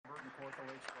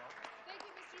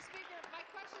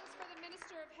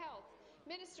Health.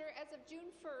 Minister, as of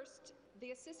June 1st, the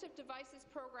Assistive Devices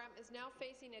Program is now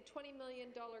facing a $20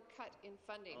 million cut in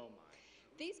funding. Oh my.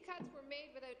 These cuts were made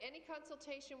without any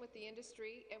consultation with the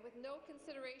industry and with no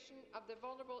consideration of the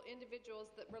vulnerable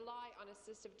individuals that rely on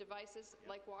assistive devices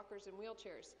like walkers and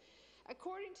wheelchairs.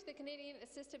 According to the Canadian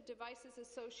Assistive Devices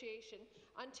Association,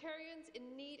 Ontarians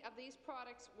in need of these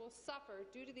products will suffer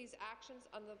due to these actions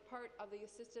on the part of the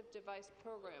Assistive Device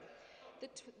Program.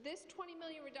 This $20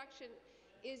 million reduction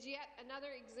is yet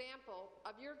another example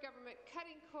of your government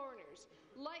cutting corners,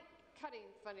 like cutting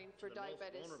funding for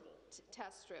diabetes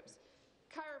test strips,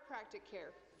 chiropractic care,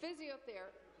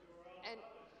 physiotherapy,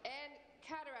 and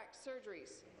cataract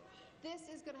surgeries.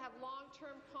 This is going to have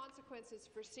long-term consequences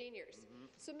for seniors.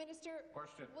 So, Minister,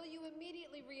 will you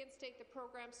immediately reinstate the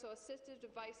program so assistive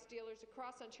device dealers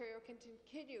across Ontario can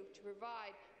continue to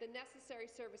provide the necessary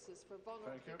services for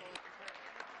vulnerable people?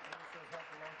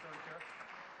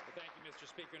 Thank you, Mr.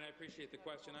 Speaker, and I appreciate the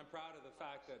question. I'm proud of the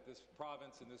fact that this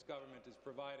province and this government is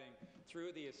providing,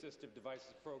 through the Assistive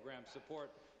Devices Program,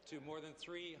 support to more than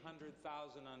 300,000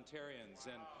 Ontarians.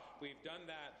 And we've done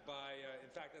that by,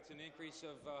 in fact, that's an increase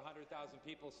of 100,000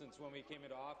 people since when we came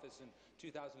into office in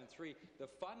 2003. The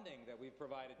funding that we've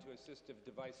provided to assistive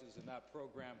devices in that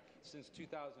program since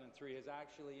 2003 has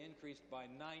actually increased by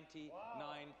 99%,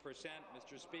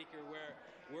 Mr. Speaker, where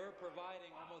we're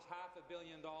providing almost $500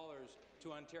 million to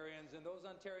Ontarians, and those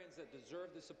Ontarians that deserve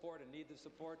the support and need the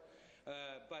support.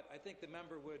 But I think the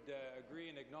member would agree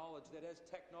and acknowledge that as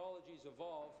technologies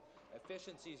evolve,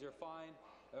 efficiencies are found,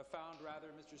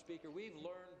 Mr. Speaker. We've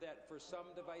learned that for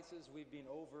some devices we've been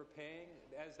overpaying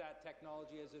as that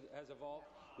technology has evolved.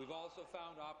 We've also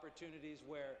found opportunities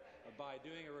where, by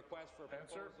doing a request for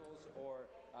proposals or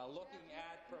looking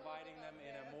at providing them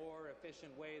in a more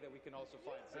efficient way, that we can also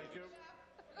find savings.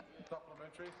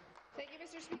 Supplementary. Thank you,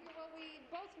 Mr. Speaker. Well, we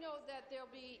both know that there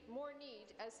will be more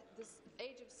need as the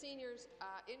age of seniors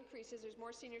increases. There's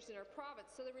more seniors in our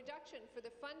province. So the reduction for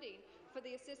the funding for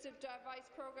the Assistive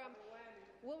Device Program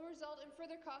will result in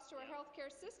further costs to our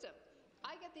healthcare system.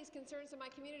 I get these concerns in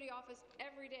my community office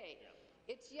every day.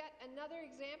 It's yet another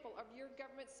example of your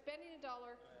government spending a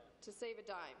dollar to save a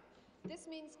dime.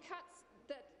 This means cuts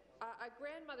that a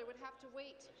grandmother would have to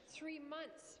wait 3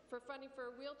 months for funding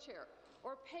for a wheelchair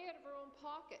or pay out of her own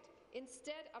pocket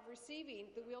instead of receiving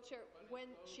the wheelchair when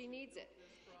she needs it.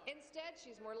 Instead,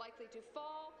 she's more likely to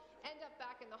fall, end up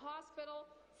back in the hospital,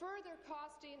 further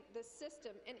costing the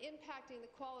system and impacting the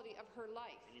quality of her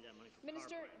life.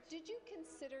 Minister, did you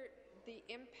consider the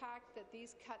impact that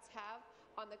these cuts have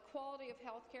on the quality of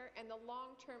health care and the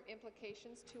long-term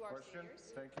implications to our seniors?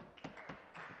 Thank you.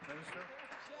 Minister.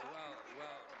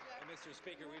 Well, Mr.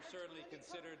 Speaker, we've certainly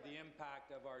considered the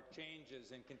impact of our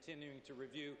changes and continuing to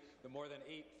review the more than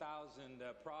 8,000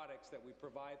 products that we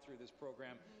provide through this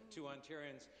program to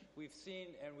Ontarians. We've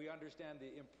seen and we understand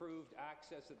the improved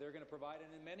access that they're going to provide,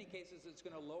 and in many cases it's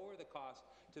going to lower the cost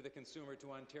to the consumer, to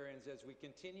Ontarians, as we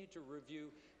continue to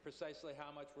review precisely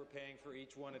how much we're paying for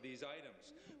each one of these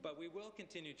items. But we will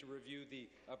continue to review the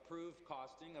approved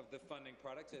costing of the funding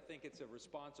products. I think it's a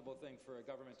responsible thing for a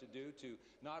government to do, to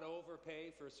not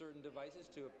overpay for certain devices,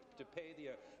 to pay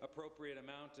the appropriate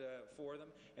amount for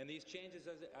them. And these changes,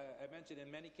 as I mentioned,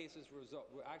 in many cases will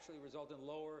actually result in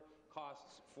lower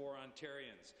costs for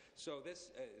Ontarians. So this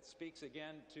speaks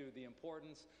again to the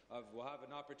importance of, we'll have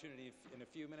an opportunity in a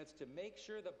few minutes to make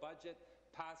sure the budget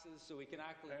passes so we can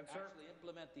actually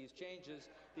implement these changes,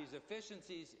 these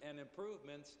efficiencies and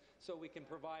improvements, so we can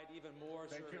provide even more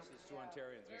services to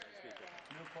Ontarians, Mr. Speaker.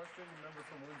 New question, the member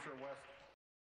from Windsor West.